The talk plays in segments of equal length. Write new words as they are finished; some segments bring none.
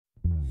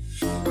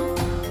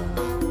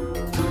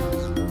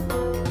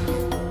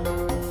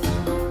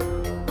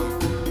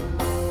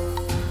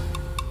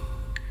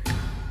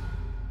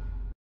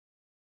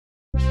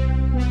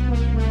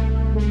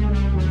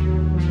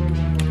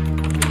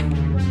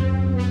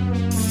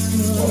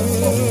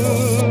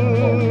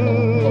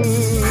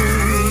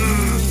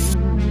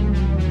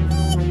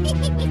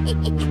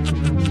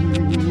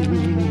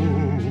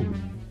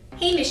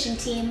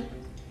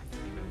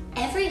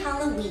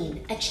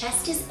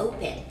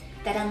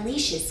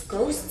unleashes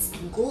ghosts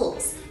and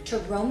ghouls to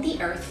roam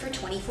the earth for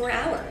 24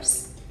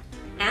 hours.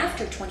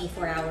 After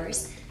 24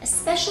 hours, a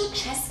special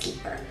chest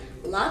keeper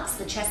locks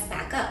the chest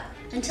back up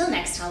until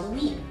next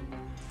Halloween.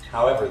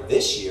 However,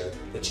 this year,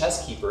 the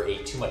chest keeper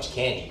ate too much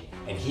candy,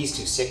 and he's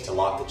too sick to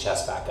lock the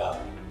chest back up.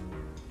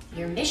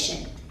 Your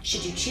mission,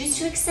 should you choose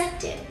to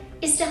accept it,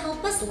 is to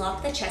help us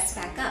lock the chest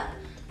back up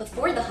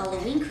before the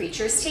Halloween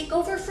creatures take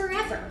over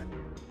forever.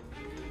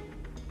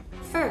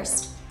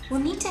 First, we'll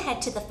need to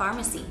head to the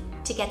pharmacy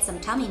to get some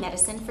tummy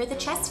medicine for the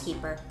chest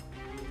keeper.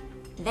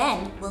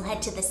 Then we'll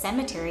head to the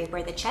cemetery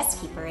where the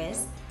chest keeper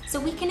is so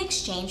we can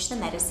exchange the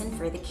medicine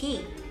for the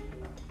key.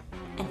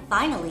 And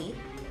finally,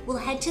 we'll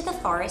head to the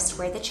forest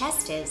where the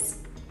chest is.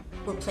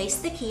 We'll place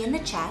the key in the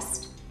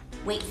chest,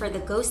 wait for the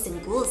ghosts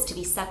and ghouls to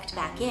be sucked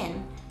back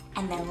in,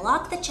 and then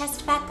lock the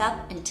chest back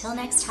up until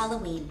next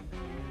Halloween.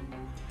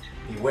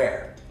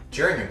 Beware,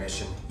 during your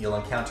mission, you'll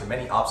encounter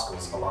many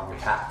obstacles along your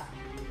path.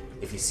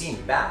 If you see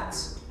any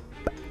bats,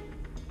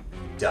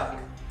 you duck.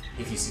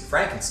 If you see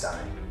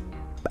Frankenstein,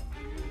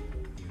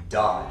 you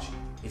dodge.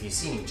 If you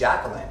see any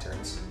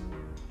jack-o'-lanterns,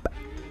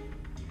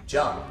 you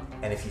jump.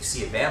 And if you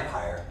see a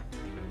vampire,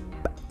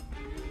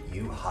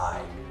 you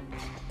hide.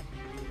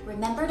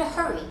 Remember to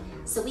hurry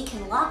so we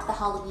can lock the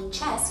Halloween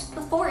chest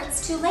before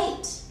it's too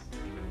late.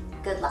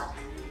 Good luck.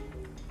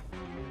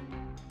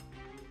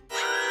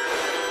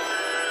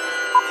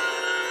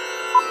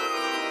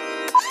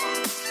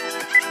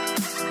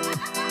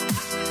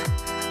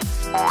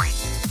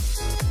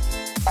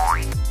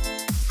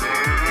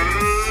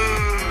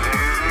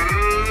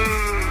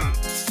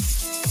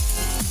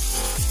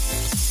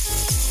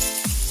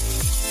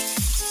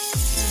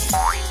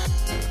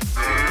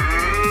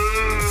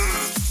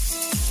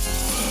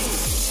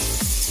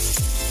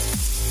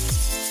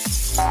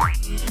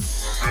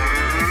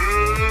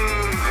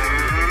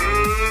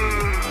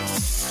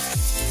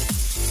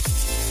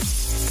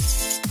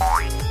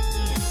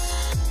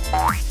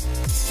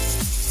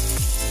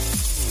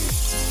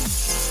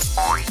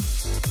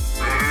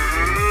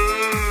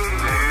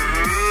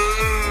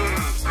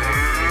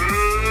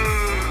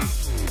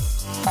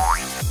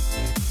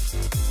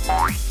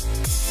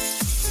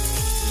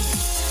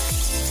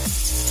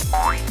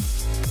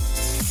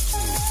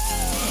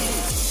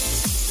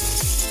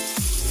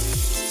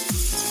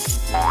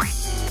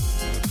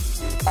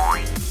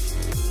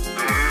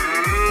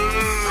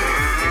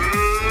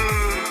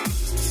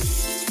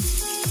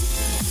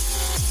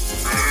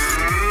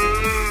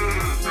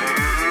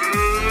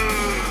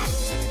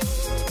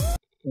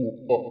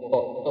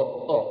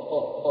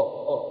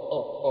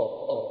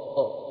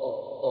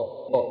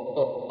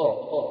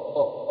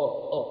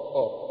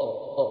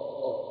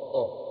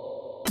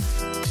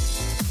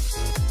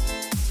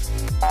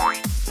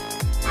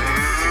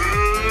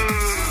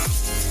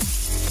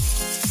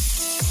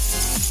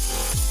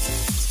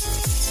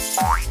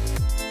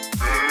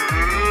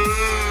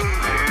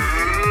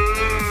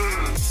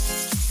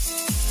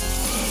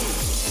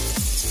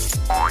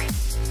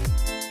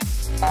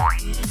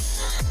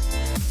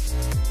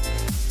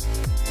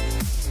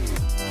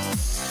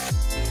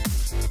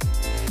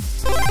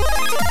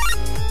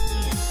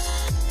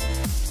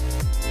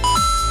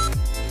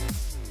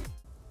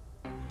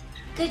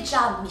 Good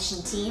job,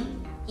 mission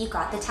team. You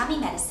got the tummy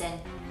medicine.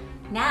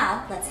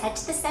 Now, let's head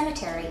to the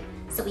cemetery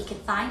so we can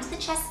find the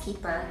chest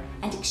keeper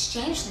and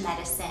exchange the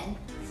medicine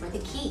for the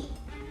key.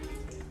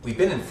 We've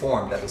been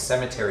informed that the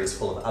cemetery is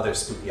full of other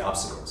spooky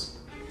obstacles.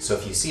 So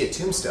if you see a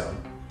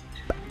tombstone,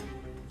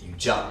 you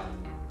jump.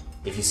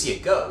 If you see a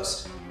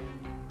ghost,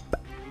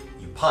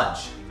 you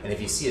punch. And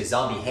if you see a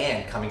zombie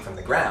hand coming from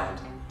the ground,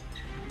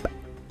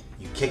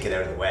 you kick it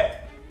out of the way.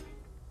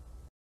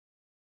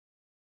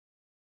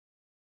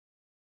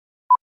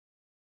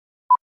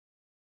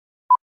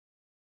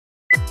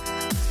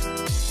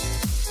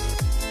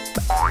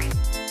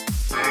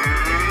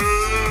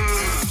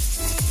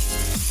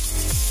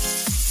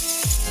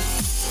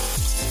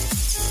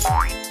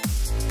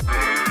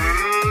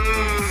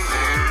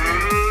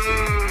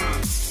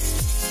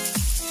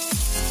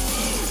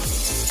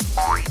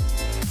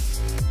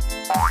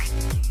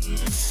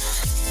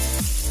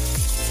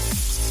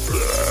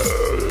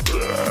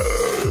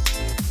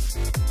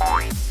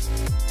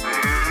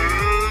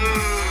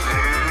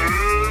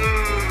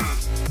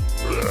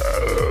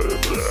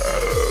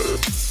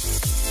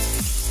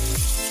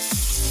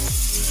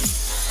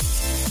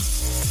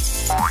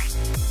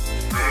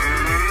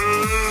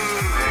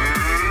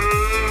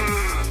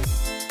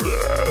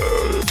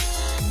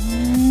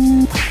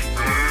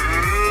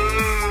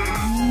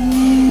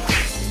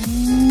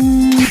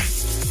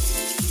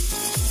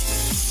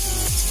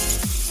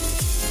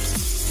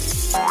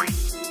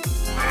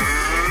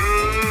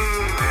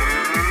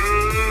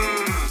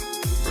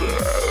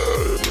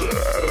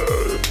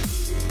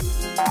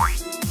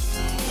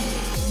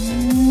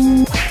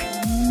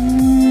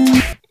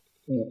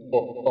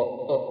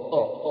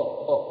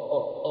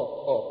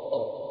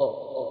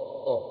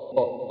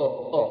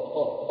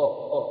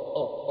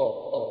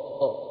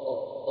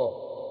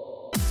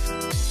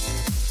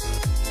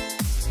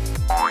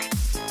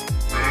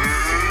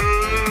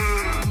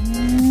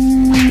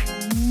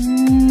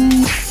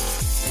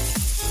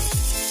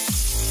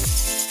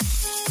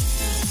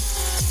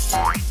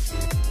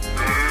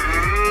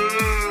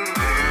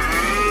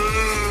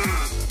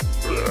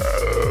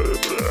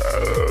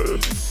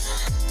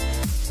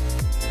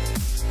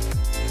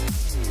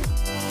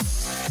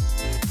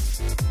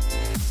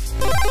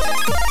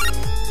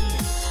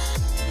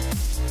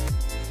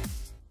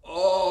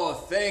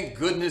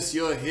 goodness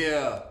you're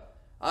here.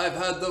 I've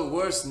had the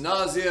worst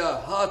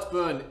nausea,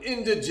 heartburn,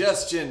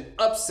 indigestion,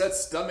 upset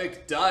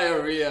stomach,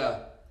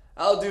 diarrhea.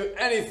 I'll do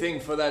anything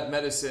for that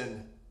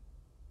medicine.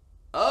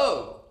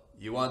 Oh,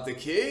 you want the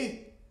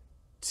key?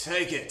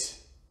 Take it.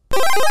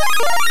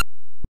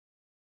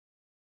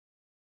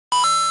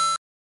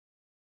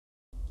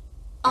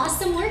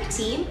 Awesome work,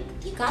 team!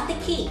 You got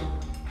the key.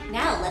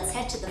 Now let's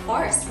head to the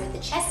forest where the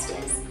chest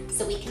is,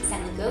 so we can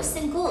send the ghosts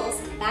and ghouls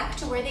back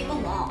to where they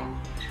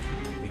belong.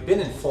 We've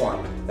been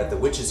informed that the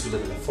witches who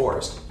live in the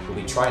forest will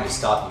be trying to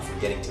stop you from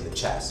getting to the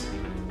chest.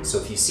 So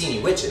if you see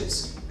any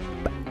witches,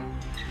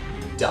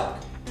 you duck.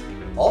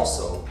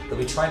 Also, they'll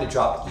be trying to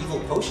drop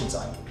evil potions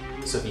on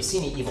you. So if you see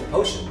any evil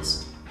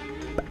potions,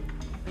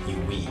 you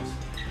weave.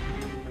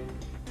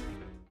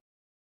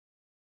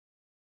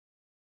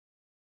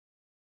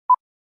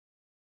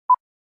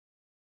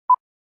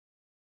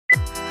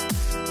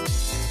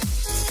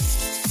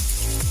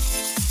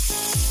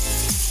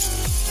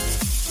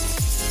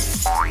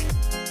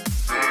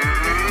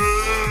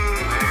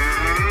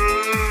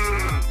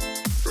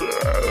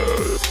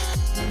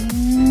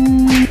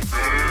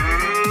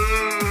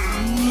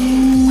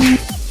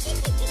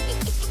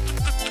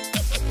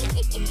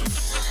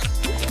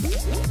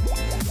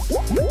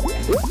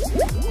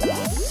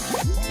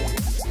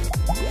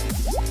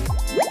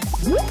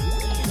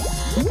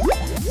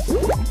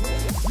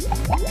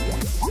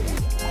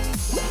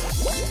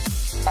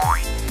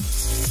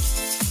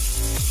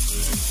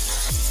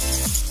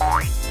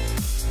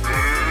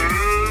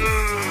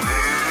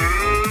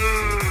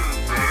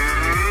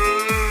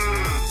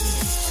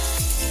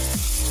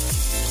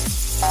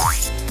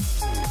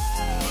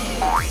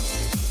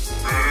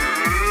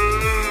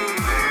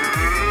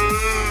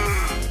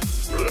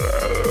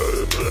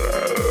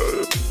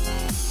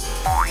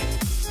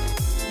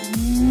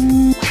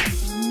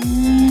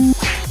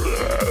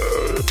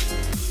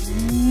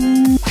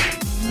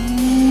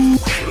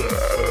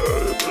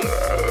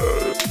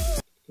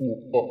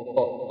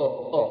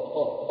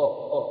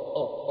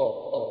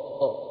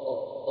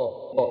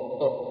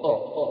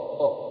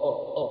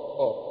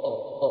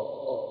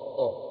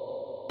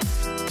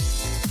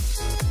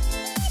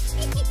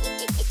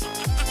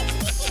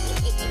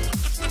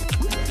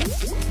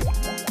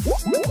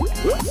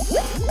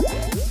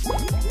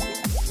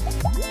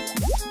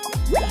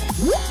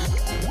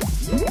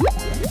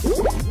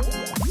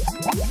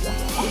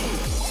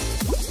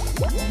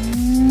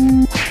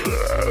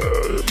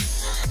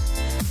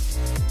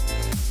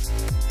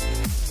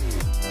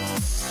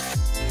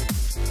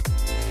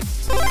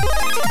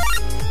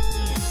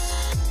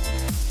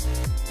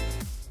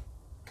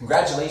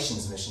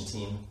 Congratulations, mission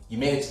team. You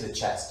made it to the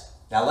chest.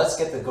 Now let's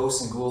get the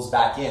ghosts and ghouls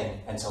back in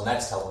until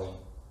next Halloween.